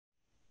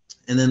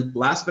And then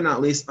last but not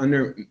least,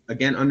 under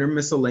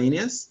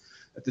miscellaneous,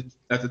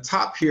 at the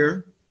top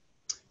here,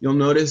 you'll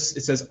notice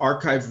it says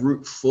archive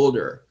root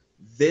folder.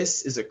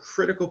 This is a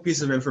critical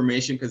piece of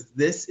information because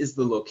this is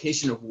the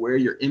location of where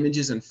your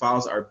images and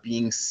files are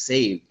being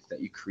saved that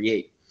you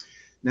create.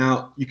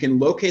 Now, you can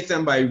locate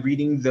them by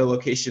reading the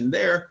location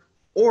there,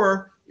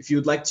 or if you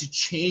would like to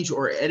change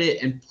or edit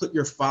and put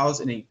your files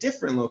in a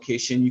different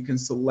location, you can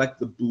select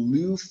the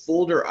blue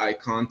folder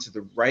icon to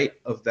the right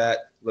of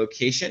that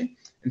location,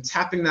 and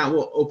tapping that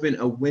will open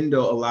a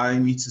window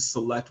allowing me to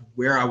select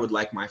where I would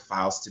like my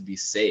files to be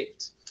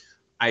saved.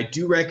 I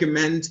do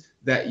recommend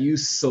that you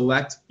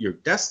select your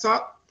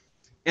desktop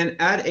and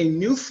add a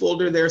new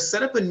folder there.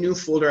 Set up a new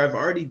folder. I've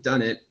already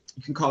done it.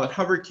 You can call it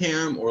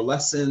HoverCam or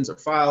Lessons or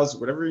Files,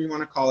 whatever you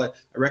want to call it.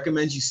 I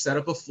recommend you set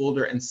up a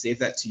folder and save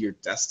that to your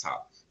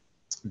desktop.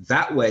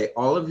 That way,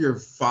 all of your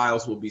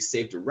files will be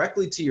saved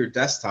directly to your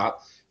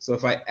desktop. So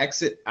if I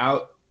exit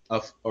out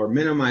of, or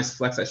minimize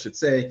Flex, I should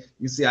say, you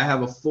can see I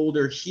have a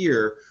folder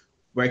here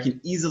where I can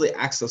easily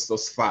access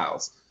those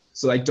files.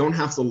 So I don't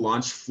have to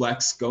launch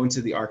Flex, go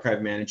into the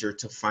Archive Manager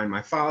to find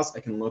my files. I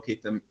can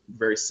locate them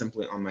very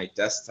simply on my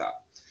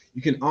desktop.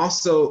 You can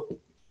also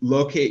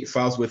locate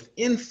files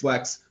within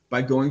Flex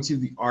by going to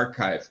the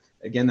archive.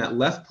 Again, that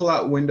left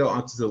pull-out window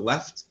onto the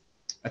left.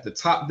 At the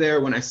top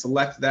there, when I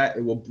select that,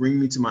 it will bring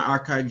me to my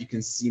archive. You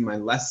can see my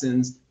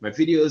lessons, my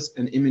videos,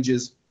 and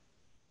images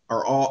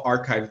are all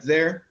archived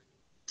there.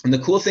 And the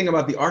cool thing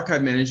about the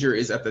Archive Manager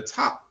is at the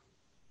top,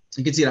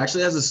 you can see it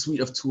actually has a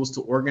suite of tools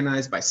to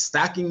organize by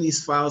stacking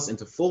these files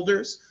into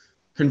folders,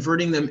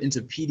 converting them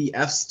into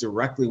PDFs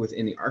directly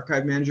within the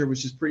Archive Manager,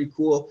 which is pretty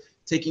cool.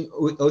 Taking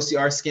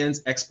OCR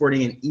scans,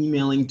 exporting and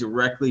emailing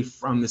directly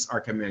from this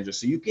Archive Manager.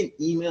 So you can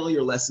email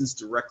your lessons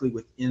directly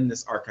within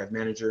this Archive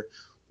Manager,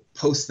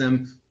 post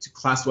them to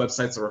class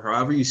websites or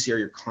however you share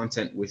your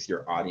content with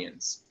your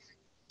audience.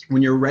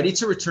 When you're ready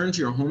to return to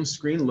your home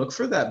screen, look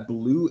for that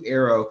blue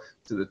arrow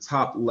to the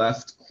top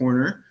left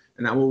corner,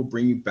 and that will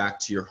bring you back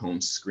to your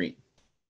home screen.